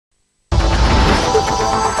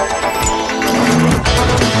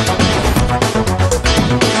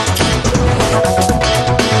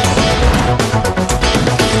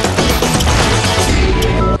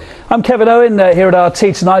I'm Kevin Owen here at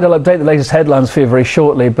RT tonight. I'll update the latest headlines for you very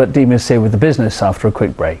shortly, but Demia's here with the business after a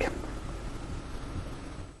quick break.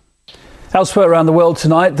 Elsewhere around the world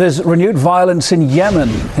tonight, there's renewed violence in Yemen.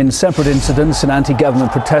 In separate incidents, an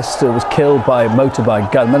anti-government protester was killed by motorbike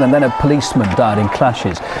gunmen and then a policeman died in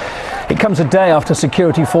clashes. It comes a day after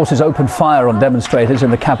security forces opened fire on demonstrators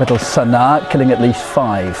in the capital Sana'a, killing at least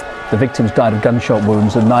 5. The victims died of gunshot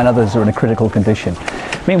wounds and 9 others are in a critical condition.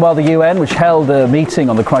 Meanwhile, the UN, which held a meeting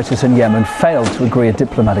on the crisis in Yemen, failed to agree a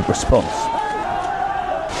diplomatic response.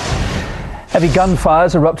 Heavy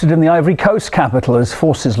gunfires erupted in the Ivory Coast capital as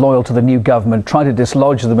forces loyal to the new government try to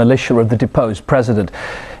dislodge the militia of the deposed president.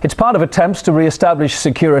 It's part of attempts to re-establish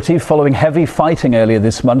security following heavy fighting earlier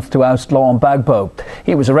this month to oust Laurent Gbagbo.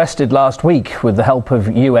 He was arrested last week with the help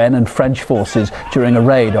of UN and French forces during a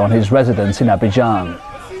raid on his residence in Abidjan.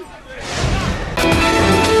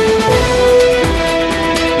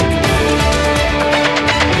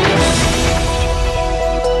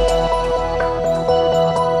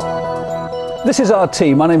 This is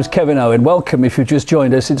RT. My name is Kevin Owen. Welcome if you've just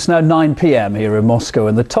joined us. It's now 9 p.m. here in Moscow,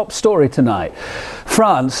 and the top story tonight.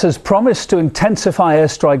 France has promised to intensify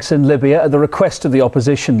airstrikes in Libya at the request of the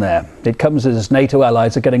opposition there. It comes as NATO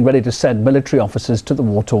allies are getting ready to send military officers to the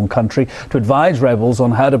war-torn country to advise rebels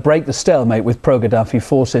on how to break the stalemate with pro-Gaddafi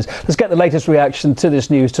forces. Let's get the latest reaction to this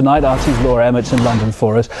news tonight. RT's Laura Emmett's in London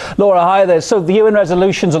for us. Laura, hi there. So the UN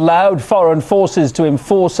resolutions allowed foreign forces to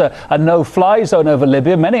enforce a no-fly zone over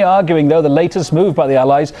Libya. Many arguing, though, the latest move by the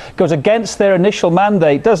Allies goes against their initial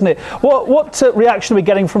mandate, doesn't it? What reaction are we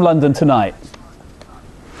getting from London tonight?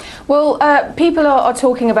 Well, people are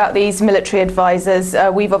talking about these military advisors.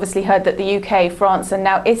 We've obviously heard that the UK, France and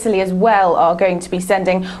now Italy as well are going to be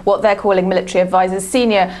sending what they're calling military advisors,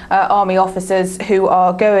 senior army officers who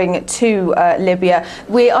are going to Libya.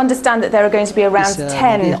 We understand that there are going to be around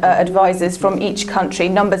 10 advisors from each country.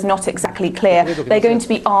 Numbers not exactly clear. They're going to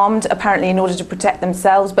be armed, apparently, in order to protect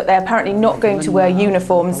themselves, but they're apparently not going to wear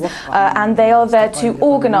uniforms. And they are there to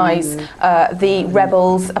organise the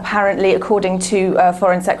rebels, apparently, according to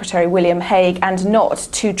Foreign Secretary William Hague, and not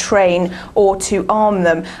to train or to arm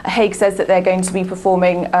them. Hague says that they're going to be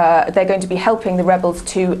they're going to be helping the rebels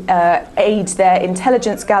to aid their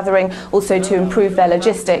intelligence gathering, also to improve their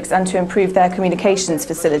logistics and to improve their communications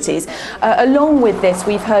facilities. Along with this,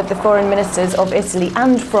 we've heard the foreign ministers of Italy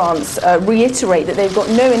and France reiterate that they've got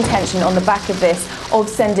no intention on the back of this of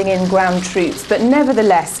sending in ground troops. But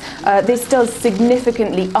nevertheless, this does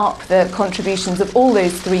significantly up the contributions of all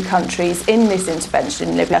those 3 countries in this intervention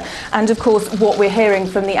in Libya. And of course, what we're hearing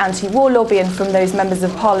from the anti-war lobby and from those members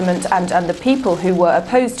of parliament and the people who were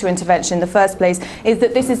opposed to intervention in the first place is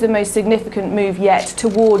that this is the most significant move yet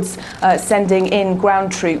towards sending in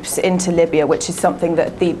ground troops into Libya, which is something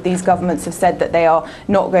that these governments have said that they are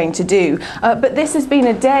not going to do. But this has been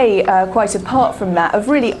a day, quite apart from that, of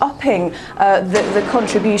really upping the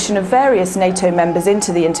contribution of various NATO members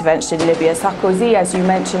into the intervention in Libya. Sarkozy, as you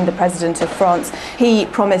mentioned, the president of France, he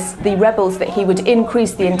promised the rebels that he would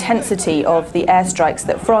increase the intensity of the airstrikes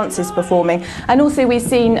that France is performing. And also we've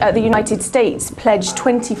seen the United States pledge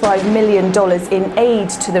 $25 million in aid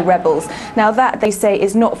to the rebels. Now that, they say,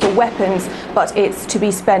 is not for weapons, but it's to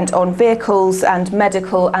be spent on vehicles and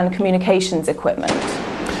medical and communications equipment.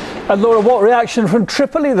 And Laura, what reaction from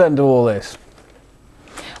Tripoli then to all this?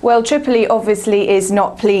 Well, Tripoli obviously is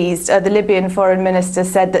not pleased. The Libyan foreign minister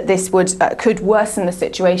said that this could worsen the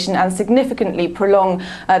situation and significantly prolong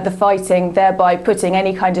the fighting, thereby putting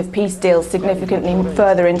any kind of peace deal significantly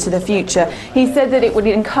further into the future. He said that it would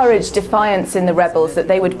encourage defiance in the rebels, that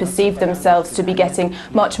they would perceive themselves to be getting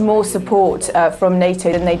much more support from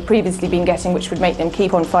NATO than they'd previously been getting, which would make them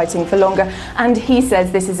keep on fighting for longer. And he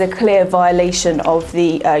says this is a clear violation of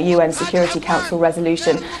the UN Security Council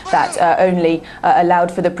resolution that only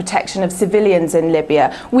allowed for the protection of civilians in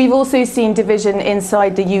Libya. We've also seen division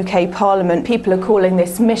inside the UK Parliament. People are calling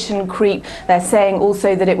this mission creep. They're saying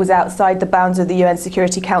also that it was outside the bounds of the UN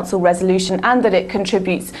Security Council resolution and that it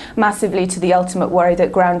contributes massively to the ultimate worry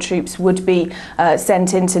that ground troops would be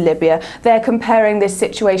sent into Libya. They're comparing this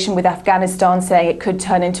situation with Afghanistan, saying it could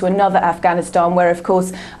turn into another Afghanistan where, of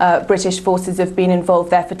course, British forces have been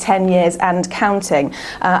involved there for 10 years and counting.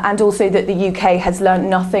 And also that the UK has learned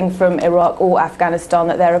nothing from Iraq or Afghanistan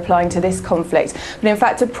that they're applying to this conflict. But in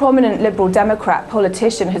fact, a prominent Liberal Democrat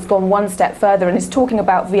politician has gone one step further and is talking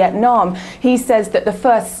about Vietnam. He says that the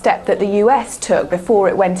first step that the US took before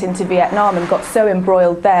it went into Vietnam and got so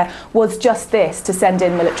embroiled there was just this, to send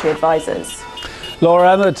in military advisors.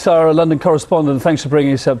 Laura Emmett, our London correspondent, thanks for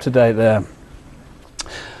bringing us up to date there.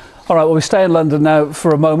 All right, well, we stay in London now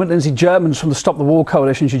for a moment. Lindsay Germans from the Stop the War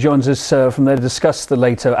Coalition, she joins us from there to discuss the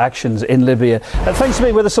later actions in Libya. Thanks for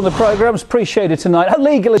being with us on the programmes. Appreciate it tonight. How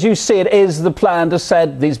legal, as you see it, is the plan to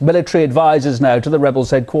send these military advisors now to the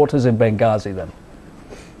rebels' headquarters in Benghazi then?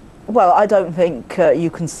 Well, I don't think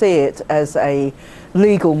you can see it as a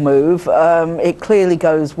legal move. It clearly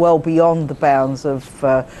goes well beyond the bounds of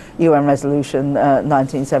UN Resolution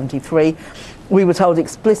 1973. We were told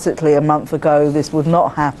explicitly a month ago this would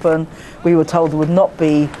not happen. We were told there would not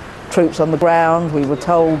be troops on the ground. We were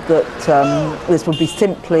told that this would be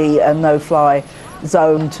simply a no-fly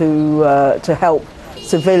zone to help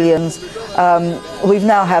civilians. We've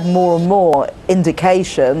now had more and more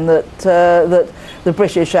indication that the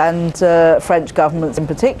British and French governments in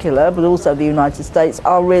particular, but also the United States,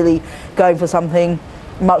 are really going for something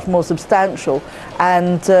much more substantial.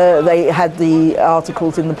 And they had the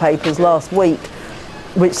articles in the papers last week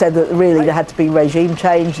which said that really there had to be regime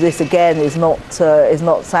change. This again is not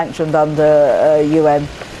sanctioned under UN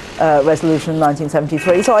Resolution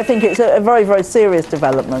 1973. So I think it's a very, very serious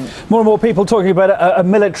development. More and more people talking about a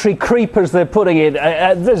military creep, as they're putting it.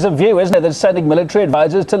 There's a view, isn't there, that sending military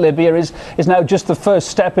advisors to Libya is now just the first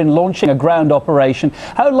step in launching a ground operation.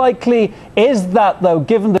 How likely is that, though,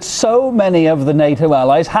 given that so many of the NATO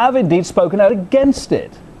allies have indeed spoken out against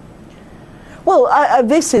it? Well,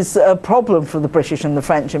 this is a problem for the British and the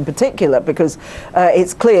French in particular, because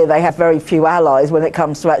it's clear they have very few allies when it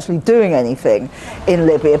comes to actually doing anything in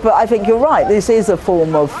Libya. But I think you're right, this is a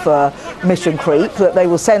form of mission creep, that they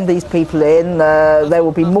will send these people in, there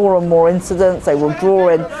will be more and more incidents, they will draw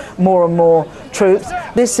in more and more troops.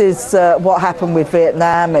 This is what happened with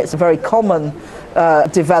Vietnam. It's a very common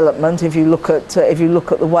development if you look at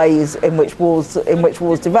the ways in which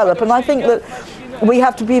wars develop, and I think that we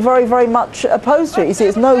have to be very, very much opposed to it. You see,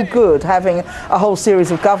 it's no good having a whole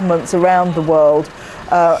series of governments around the world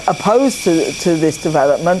opposed to this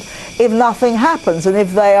development if nothing happens and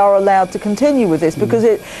if they are allowed to continue with this, because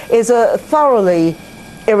it is a thoroughly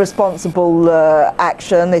irresponsible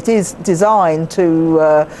action. It is designed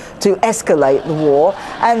to escalate the war,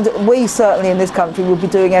 and we certainly in this country will be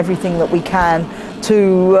doing everything that we can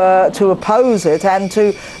to oppose it and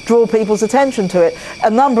to draw people's attention to it.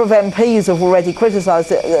 A number of MPs have already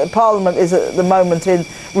criticised it. Parliament is at the moment in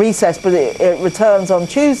recess, but it returns on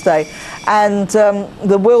Tuesday, and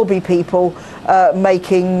there will be people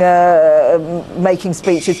making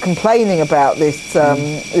speeches complaining about this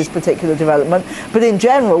this particular development. But in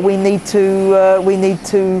general, we need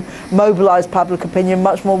to mobilise public opinion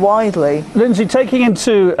much more widely. Lindsay, taking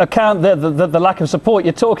into account the lack of support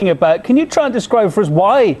you're talking about, can you try and describe for us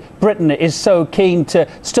why Britain is so keen to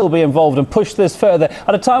still be involved and push this further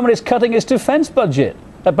at a time when it's cutting its defence budget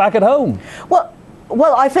back at home?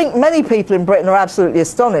 Well, I think many people in Britain are absolutely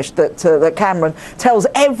astonished that Cameron tells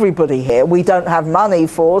everybody here we don't have money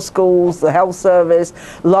for schools, the health service,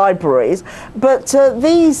 libraries. But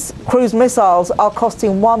these cruise missiles are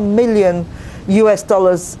costing $1 million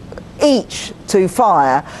each to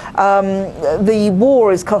fire. The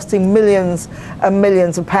war is costing millions and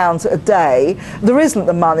millions of pounds a day. There isn't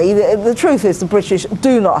the money. The truth is the British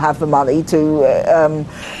do not have the money to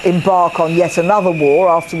embark on yet another war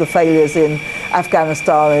after the failures in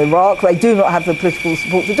Afghanistan and Iraq. They do not have the political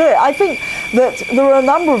support to do it. I think that there are a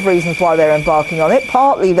number of reasons why they're embarking on it.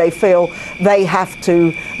 Partly they feel they have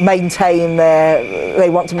to maintain they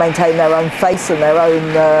want to maintain their own face and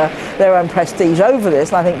their own prestige over this.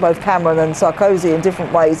 And I think both Cameron and Sarkozy in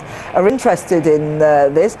different ways are interested in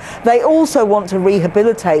this. They also want to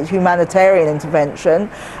rehabilitate humanitarian intervention,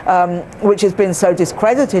 which has been so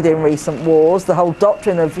discredited in recent wars, the whole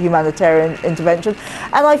doctrine of humanitarian intervention.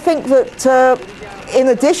 And I think that in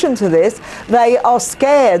addition to this, they are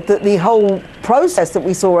scared that the whole process that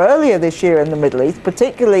we saw earlier this year in the Middle East,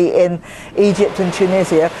 particularly in Egypt and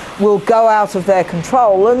Tunisia, will go out of their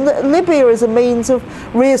control. And Libya is a means of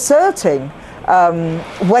reasserting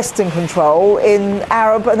Western control in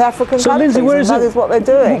Arab and African countries, Lindsay, and that is what they're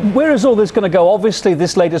doing. Where is all this going to go? Obviously,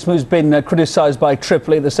 this latest move has been criticised by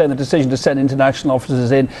Tripoli. They're saying the decision to send international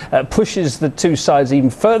officers in pushes the two sides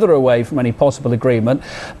even further away from any possible agreement.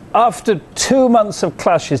 After 2 months of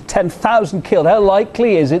clashes, 10,000 killed, how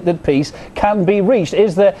likely is it that peace can be reached?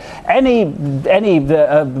 Is there any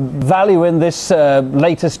value in this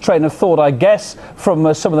latest train of thought, I guess,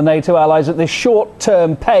 from some of the NATO allies, that this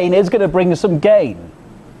short-term pain is going to bring some gain?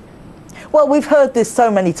 Well, we've heard this so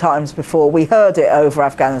many times before. We heard it over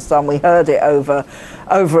Afghanistan, we heard it over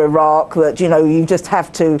Iraq, that, you know, you just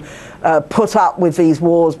have to put up with these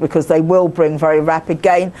wars because they will bring very rapid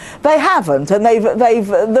gain. They haven't, and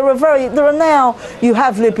there are now, you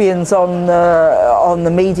have Libyans on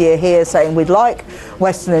the media here saying we'd like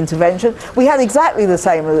Western intervention. We had exactly the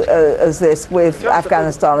same as this with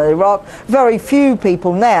Afghanistan and Iraq. Very few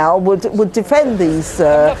people now would defend these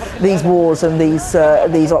wars and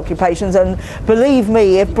these occupations. And believe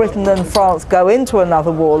me, if Britain and France go into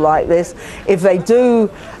another war like this, if they do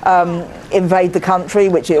invade the country,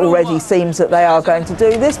 which it already seems that they are going to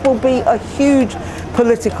do, this will be a huge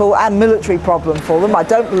political and military problem for them. I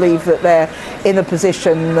don't believe that they're in a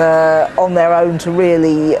position on their own to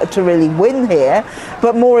really win here.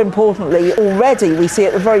 But more importantly, already we see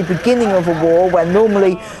at the very beginning of a war, when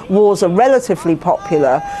normally wars are relatively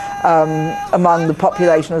popular among the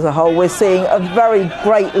population as a whole, we're seeing a very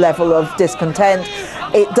great level of discontent.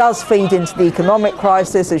 It does feed into the economic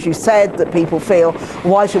crisis, as you said, that people feel,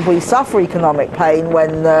 why should we suffer economic pain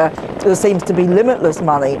when there seems to be limitless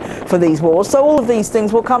money for these wars? So all of these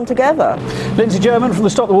things will come together. Lindsay German from the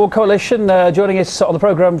Stop the War Coalition joining us on the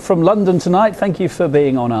programme from London tonight. Thank you for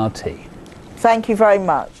being on RT. Thank you very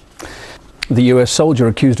much. The US soldier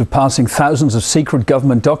accused of passing thousands of secret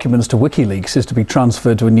government documents to WikiLeaks is to be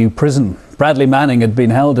transferred to a new prison. Bradley Manning had been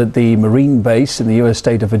held at the Marine base in the US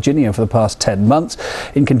state of Virginia for the past 10 months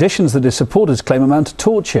in conditions that his supporters claim amount to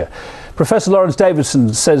torture. Professor Lawrence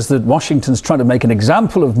Davidson says that Washington's trying to make an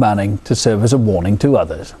example of Manning to serve as a warning to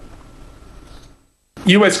others.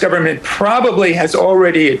 U.S. government probably has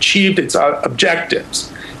already achieved its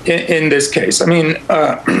objectives in this case. I mean,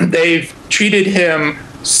 they've treated him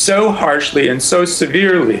so harshly and so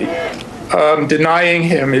severely, denying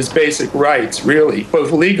him his basic rights, really,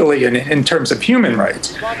 both legally and in terms of human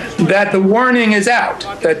rights, that the warning is out,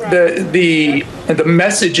 that the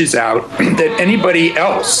message is out, that anybody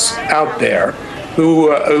else out there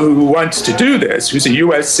who wants to do this, who's a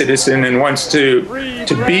U.S. citizen and wants to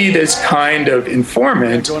be this kind of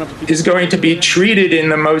informant, is going to be treated in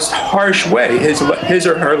the most harsh way. His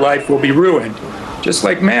or her life will be ruined, just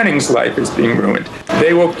like Manning's life is being ruined.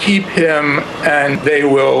 They will keep him and they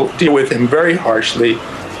will deal with him very harshly.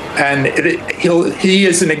 And he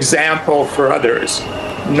is an example for others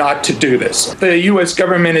not to do this. The U.S.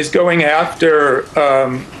 government is going after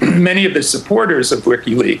many of the supporters of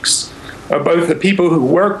WikiLeaks, both the people who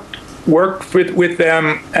work with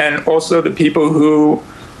them and also the people who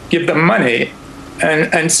give them money.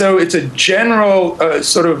 And so it's a general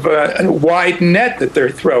sort of a wide net that they're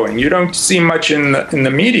throwing. You don't see much in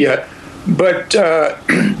the media, but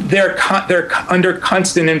they're under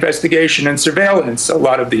constant investigation and surveillance, a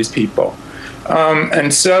lot of these people.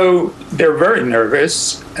 And so they're very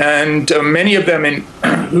nervous, and many of them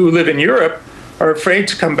who live in Europe are afraid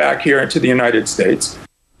to come back here into the United States.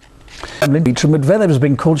 Medvedev has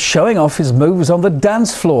been caught showing off his moves on the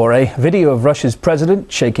dance floor. A video of Russia's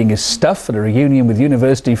president shaking his stuff at a reunion with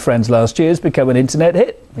university friends last year has become an internet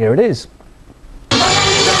hit. Here it is.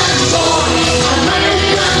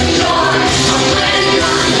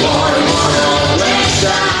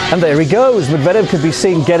 And there he goes. Medvedev could be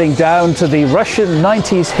seen getting down to the Russian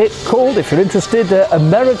 90s hit called, if you're interested,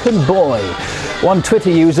 American Boy. One Twitter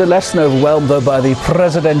user, less than overwhelmed though by the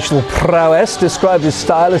presidential prowess, described his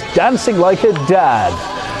style as dancing like a dad.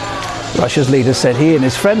 Russia's leader said he and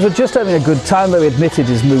his friends were just having a good time, though he admitted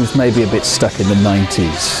his moves may be a bit stuck in the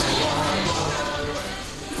 90s.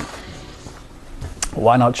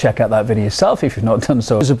 Why not check out that video yourself if you've not done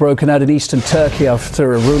so? Things have broken out in eastern Turkey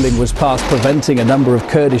after a ruling was passed preventing a number of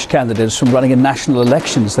Kurdish candidates from running in national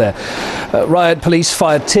elections there. Riot police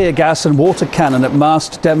fired tear gas and water cannon at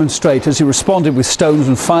masked demonstrators who responded with stones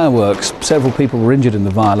and fireworks. Several people were injured in the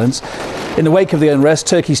violence. In the wake of the unrest,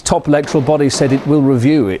 Turkey's top electoral body said it will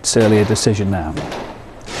review its earlier decision now.